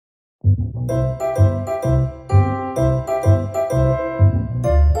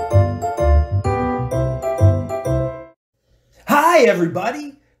Hi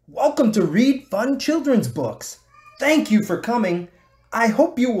everybody! Welcome to Read Fun Children's Books. Thank you for coming. I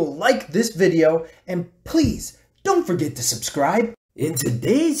hope you will like this video and please don't forget to subscribe. In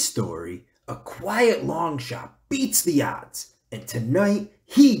today's story, a quiet long shot beats the odds and tonight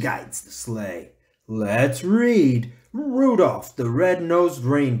he guides the sleigh. Let's read Rudolph the Red-Nosed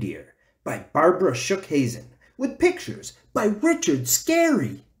Reindeer by Barbara Shookhazen with pictures by Richard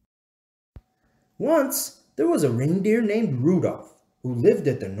Scarry. Once there was a reindeer named Rudolph who lived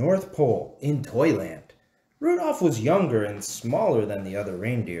at the North Pole in Toyland. Rudolph was younger and smaller than the other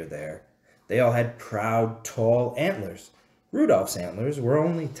reindeer there. They all had proud, tall antlers. Rudolph's antlers were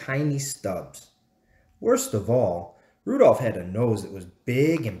only tiny stubs. Worst of all, Rudolph had a nose that was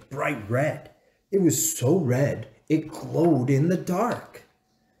big and bright red. It was so red it glowed in the dark.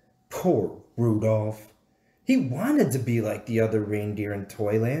 Poor Rudolph. He wanted to be like the other reindeer in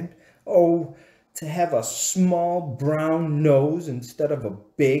Toyland. Oh, to have a small brown nose instead of a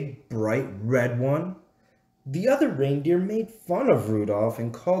big bright red one. The other reindeer made fun of Rudolph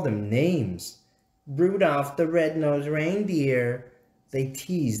and called him names. Rudolph the Red-Nosed Reindeer. They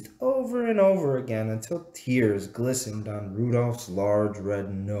teased over and over again until tears glistened on Rudolph's large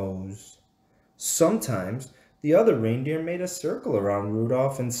red nose. Sometimes the other reindeer made a circle around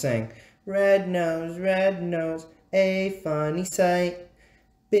Rudolph and sang, red nose, a funny sight.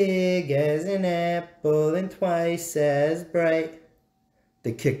 Big as an apple and twice as bright.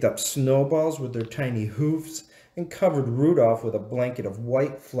 They kicked up snowballs with their tiny hoofs and covered Rudolph with a blanket of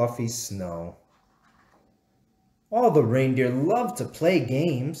white fluffy snow. All the reindeer loved to play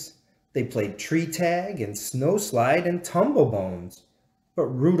games. They played tree tag and snow slide and tumble bones. But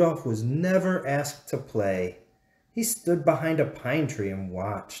Rudolph was never asked to play. He stood behind a pine tree and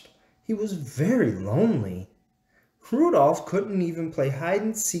watched. He was very lonely. Rudolph couldn't even play hide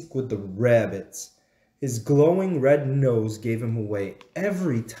and seek with the rabbits. His glowing red nose gave him away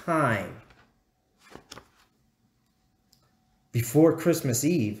every time. Before Christmas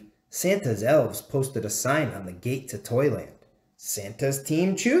Eve, Santa's elves posted a sign on the gate to Toyland. Santa's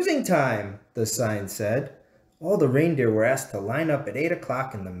team choosing time, the sign said. All the reindeer were asked to line up at 8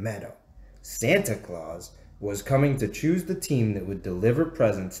 o'clock in the meadow. Santa Claus was coming to choose the team that would deliver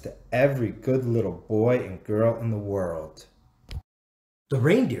presents to every good little boy and girl in the world. The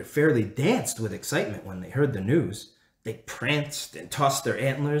reindeer fairly danced with excitement when they heard the news. They pranced and tossed their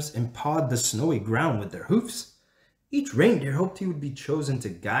antlers and pawed the snowy ground with their hoofs. Each reindeer hoped he would be chosen to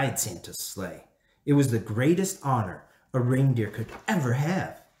guide Santa's sleigh. It was the greatest honor a reindeer could ever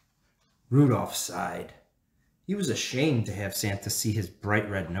have. Rudolph sighed. He was ashamed to have Santa see his bright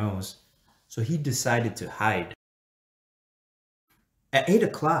red nose, so he decided to hide. At 8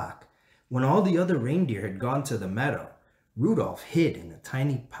 o'clock, when all the other reindeer had gone to the meadow, Rudolph hid in a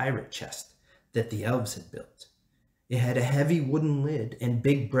tiny pirate chest that the elves had built. It had a heavy wooden lid and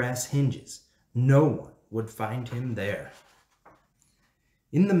big brass hinges. No one would find him there.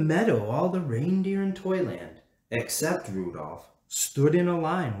 In the meadow, all the reindeer in Toyland, except Rudolph, stood in a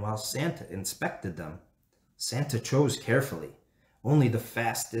line while Santa inspected them. Santa chose carefully. Only the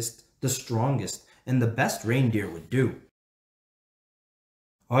fastest, the strongest, and the best reindeer would do.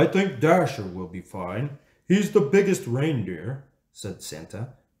 I think Dasher will be fine. He's the biggest reindeer, said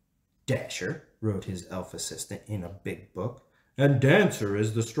Santa. Dasher, wrote his elf assistant in a big book. And Dancer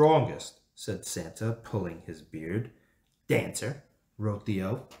is the strongest, said Santa, pulling his beard. Dancer, wrote the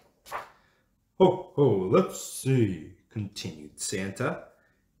elf. Ho, ho, let's see, continued Santa.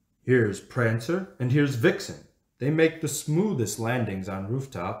 Here's Prancer and here's Vixen. They make the smoothest landings on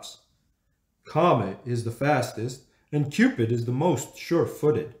rooftops. Comet is the fastest, and Cupid is the most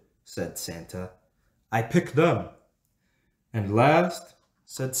sure-footed, said Santa. I pick them. And last,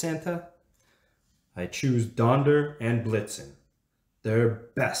 said Santa, I choose Donder and Blitzen. They're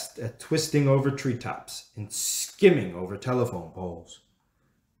best at twisting over treetops and skimming over telephone poles.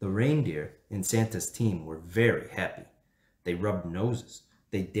 The reindeer in Santa's team were very happy. They rubbed noses,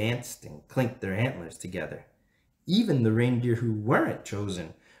 they danced and clinked their antlers together. Even the reindeer who weren't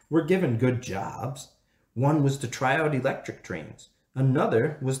chosen were given good jobs. One was to try out electric trains.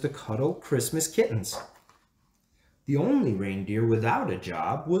 Another was to cuddle Christmas kittens. The only reindeer without a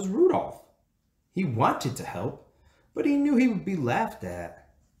job was Rudolph. He wanted to help, but he knew he would be laughed at,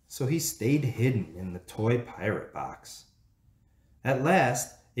 so he stayed hidden in the toy pirate box. At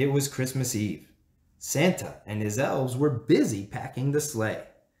last, it was Christmas Eve. Santa and his elves were busy packing the sleigh.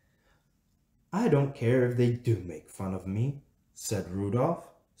 I don't care if they do make fun of me, said Rudolph.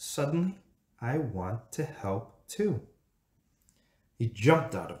 Suddenly, I want to help too. He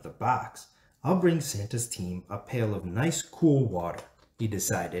jumped out of the box. I'll bring Santa's team a pail of nice cool water, he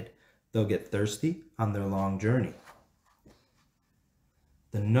decided. They'll get thirsty on their long journey.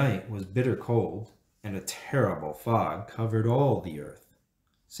 The night was bitter cold, and a terrible fog covered all the earth.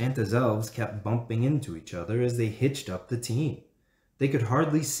 Santa's elves kept bumping into each other as they hitched up the team. They could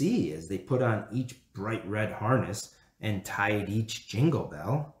hardly see as they put on each bright red harness and tied each jingle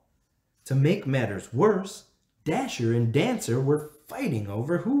bell. To make matters worse, Dasher and Dancer were fighting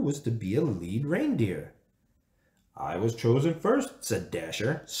over who was to be a lead reindeer. "I was chosen first," said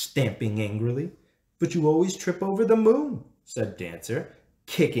Dasher, stamping angrily. "But you always trip over the moon," said Dancer,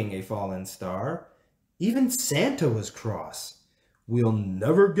 kicking a fallen star. Even Santa was cross. "We'll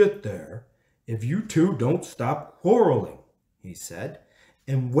never get there if you two don't stop quarreling," he said.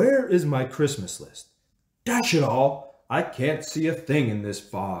 "And where is my Christmas list? Dash it all, I can't see a thing in this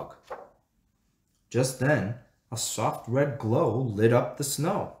fog." Just then, a soft red glow lit up the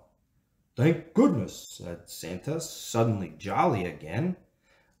snow. "Thank goodness," said Santa, suddenly jolly again.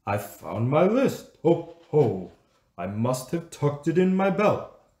 "I've found my list. Ho, ho! I must have tucked it in my belt."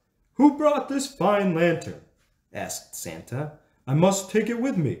 "Who brought this fine lantern?" asked Santa. "I must take it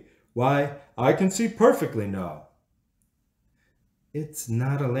with me. Why, I can see perfectly now." "It's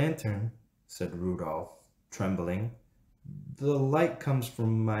not a lantern," said Rudolph, trembling. "The light comes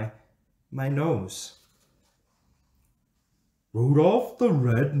from my nose." "Rudolph the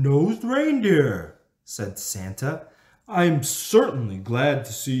Red-Nosed Reindeer," said Santa. "I'm certainly glad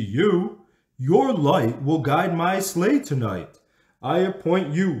to see you. Your light will guide my sleigh tonight. I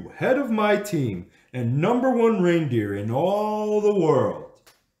appoint you head of my team and #1 reindeer in all the world."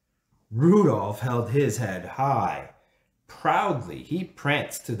 Rudolph held his head high. Proudly, he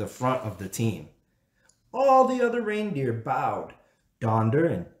pranced to the front of the team. All the other reindeer bowed. Donder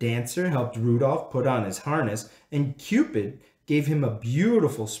and Dancer helped Rudolph put on his harness, and Cupid gave him a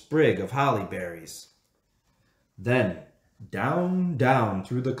beautiful sprig of holly berries. Then, down, down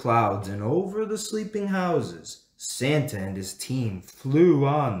through the clouds and over the sleeping houses, Santa and his team flew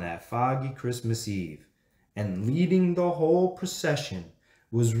on that foggy Christmas Eve, and leading the whole procession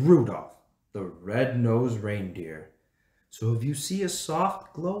was Rudolph the Red-Nosed Reindeer. So if you see a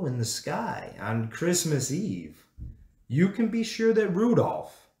soft glow in the sky on Christmas Eve, you can be sure that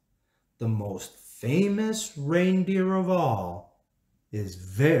Rudolph, the most famous reindeer of all, is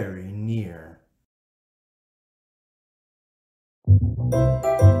very near.